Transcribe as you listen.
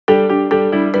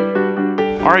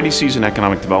RIDC is an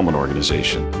economic development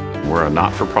organization. We're a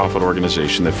not-for-profit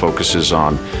organization that focuses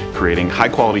on creating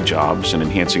high-quality jobs and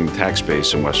enhancing the tax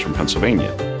base in Western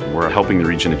Pennsylvania. We're helping the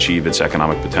region achieve its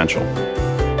economic potential.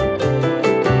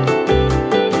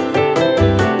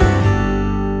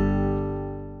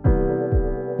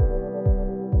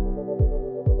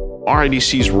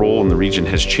 RIDC's role in the region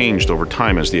has changed over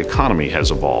time as the economy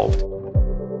has evolved.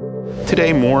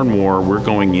 Today, more and more, we're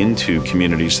going into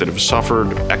communities that have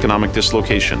suffered economic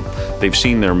dislocation. They've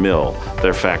seen their mill,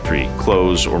 their factory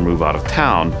close or move out of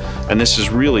town, and this has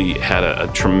really had a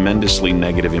tremendously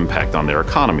negative impact on their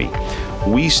economy.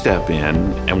 We step in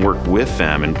and work with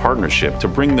them in partnership to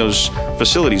bring those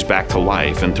facilities back to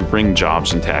life and to bring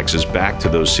jobs and taxes back to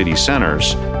those city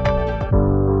centers.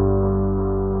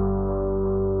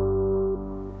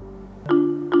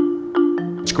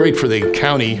 It's great for the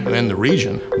county and the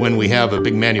region when we have a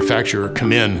big manufacturer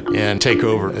come in and take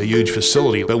over a huge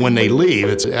facility, but when they leave,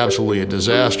 it's absolutely a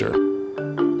disaster.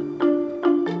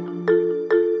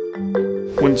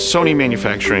 When Sony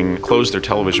Manufacturing closed their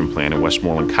television plant in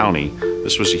Westmoreland County,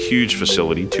 this was a huge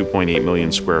facility, 2.8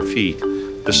 million square feet.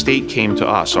 The state came to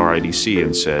us, RIDC,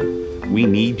 and said, "We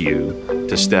need you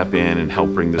to step in and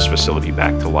help bring this facility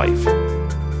back to life."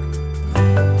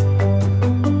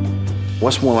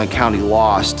 Westmoreland County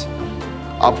lost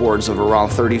upwards of around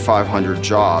 3,500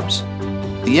 jobs.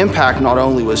 The impact not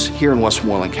only was here in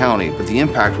Westmoreland County, but the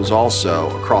impact was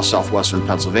also across southwestern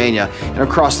Pennsylvania and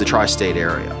across the tri-state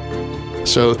area.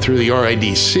 So through the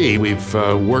RIDC, we've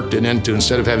worked it into,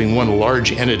 instead of having one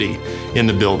large entity in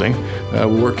the building,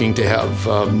 working to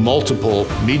have multiple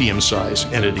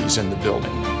medium-sized entities in the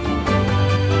building.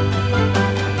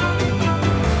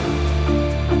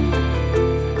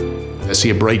 I see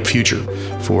a bright future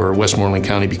for Westmoreland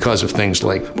County because of things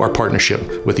like our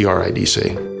partnership with the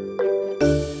RIDC.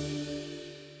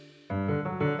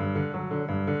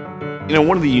 You know,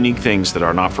 one of the unique things that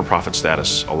our not-for-profit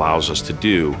status allows us to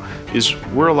do is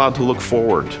we're allowed to look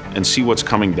forward and see what's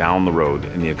coming down the road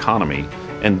in the economy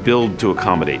and build to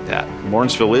accommodate that.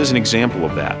 Lawrenceville is an example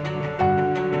of that.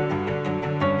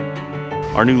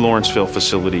 Our new Lawrenceville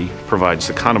facility provides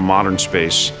the kind of modern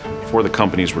space for the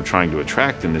companies we're trying to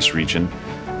attract in this region.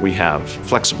 We have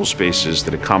flexible spaces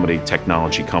that accommodate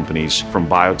technology companies from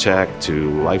biotech to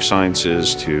life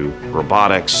sciences to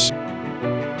robotics.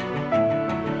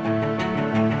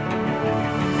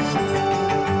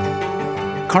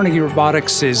 Carnegie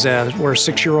Robotics is we're a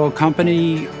 6-year-old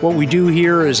company. What we do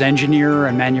here is engineer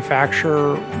and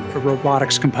manufacture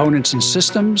robotics components and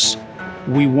systems.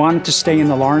 We wanted to stay in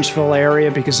the Lawrenceville area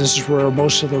because this is where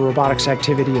most of the robotics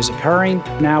activity is occurring.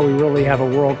 Now we really have a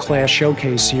world-class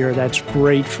showcase here that's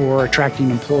great for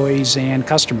attracting employees and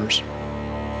customers.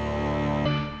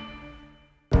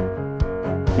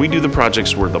 We do the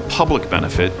projects where the public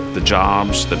benefit, the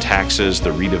jobs, the taxes, the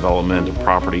redevelopment of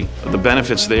property, the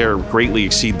benefits there greatly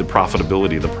exceed the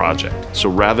profitability of the project. So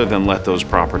rather than let those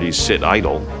properties sit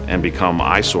idle and become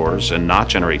eyesores and not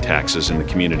generate taxes in the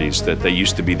communities that they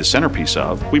used to be the centerpiece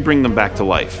of, we bring them back to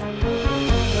life.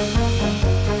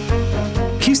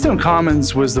 Keystone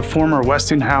Commons was the former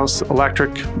Westinghouse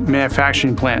electric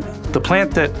manufacturing plant, the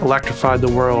plant that electrified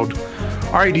the world.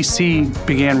 RIDC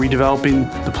began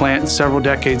redeveloping the plant several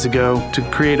decades ago to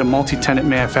create a multi-tenant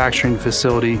manufacturing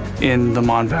facility in the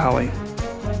Mon Valley.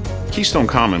 Keystone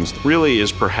Commons really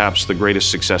is perhaps the greatest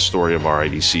success story of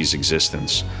RIDC's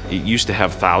existence. It used to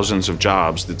have thousands of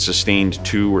jobs that sustained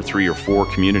 2 or 3 or 4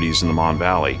 communities in the Mon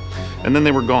Valley, and then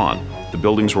they were gone. The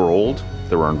buildings were old,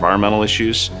 there were environmental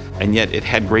issues, and yet it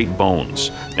had great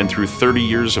bones. And through 30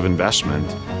 years of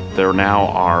investment, there now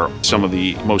are some of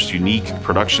the most unique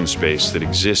production space that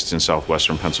exists in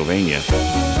southwestern Pennsylvania.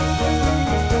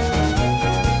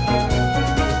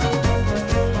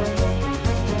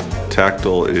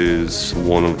 Tactile is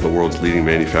one of the world's leading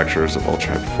manufacturers of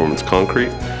ultra-high performance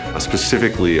concrete.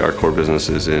 Specifically, our core business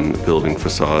is in building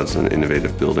facades and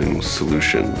innovative building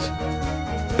solutions.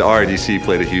 The RIDC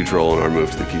played a huge role in our move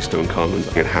to the Keystone Commons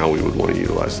and how we would want to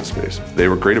utilize the space. They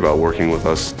were great about working with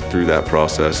us through that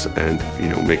process and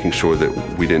making sure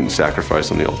that we didn't sacrifice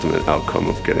on the ultimate outcome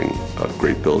of getting a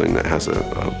great building that has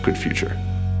a good future.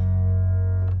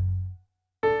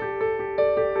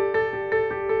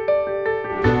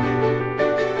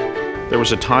 There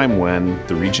was a time when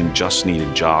the region just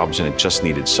needed jobs and it just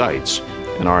needed sites,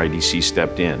 and RIDC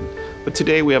stepped in. But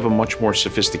today we have a much more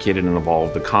sophisticated and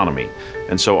evolved economy.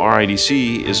 And so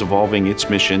RIDC is evolving its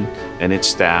mission and its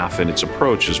staff and its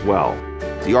approach as well.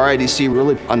 The RIDC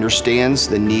really understands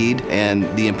the need and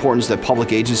the importance that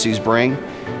public agencies bring,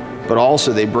 but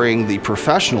also they bring the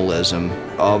professionalism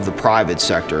of the private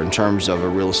sector in terms of a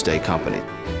real estate company.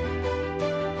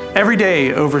 Every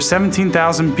day, over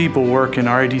 17,000 people work in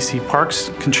RIDC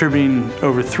parks, contributing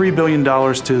over $3 billion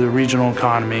to the regional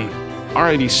economy.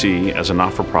 RIDC, as a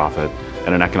not-for-profit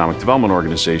and an economic development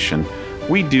organization,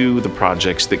 we do the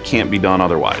projects that can't be done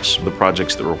otherwise, the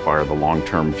projects that require the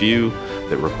long-term view,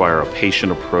 that require a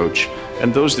patient approach,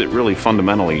 and those that really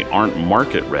fundamentally aren't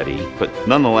market ready, but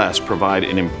nonetheless provide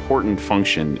an important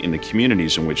function in the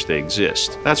communities in which they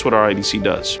exist. That's what RIDC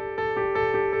does.